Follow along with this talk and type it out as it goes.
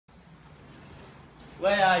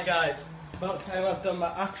Well, yeah, guys, about time I've done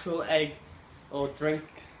my actual egg or drink,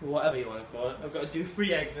 whatever you want to call it. I've got to do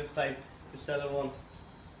 3 eggs this time instead of 1.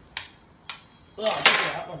 Oh, look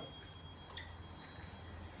at that one.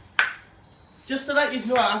 Just to let you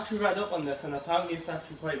know, I actually read up on this, and apparently it's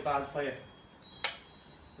actually quite bad for you.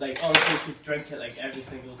 Like, honestly, you should drink it like every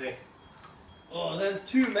single day. Oh, there's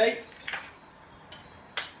 2, mate.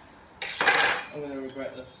 I'm gonna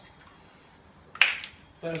regret this.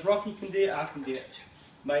 But if Rocky can do it, I can do it.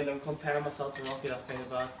 Mind, I'm comparing myself to Rocky, that's kind of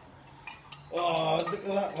bad. Oh, look at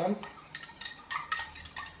that one.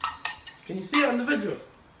 Can you see it on the video?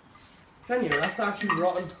 Can you? That's actually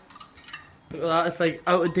rotten. Look at that, it's like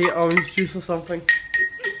out of date orange juice or something.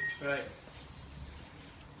 Right.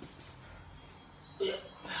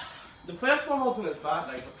 The first one wasn't as bad,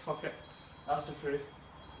 like, but fuck it. After 3.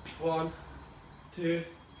 1, 2,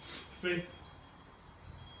 3.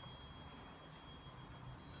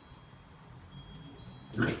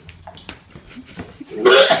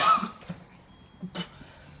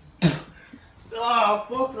 Oh,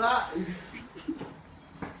 fuck that!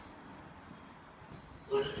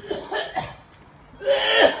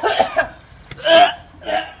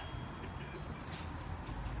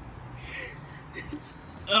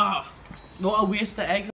 Oh, what a waste of eggs.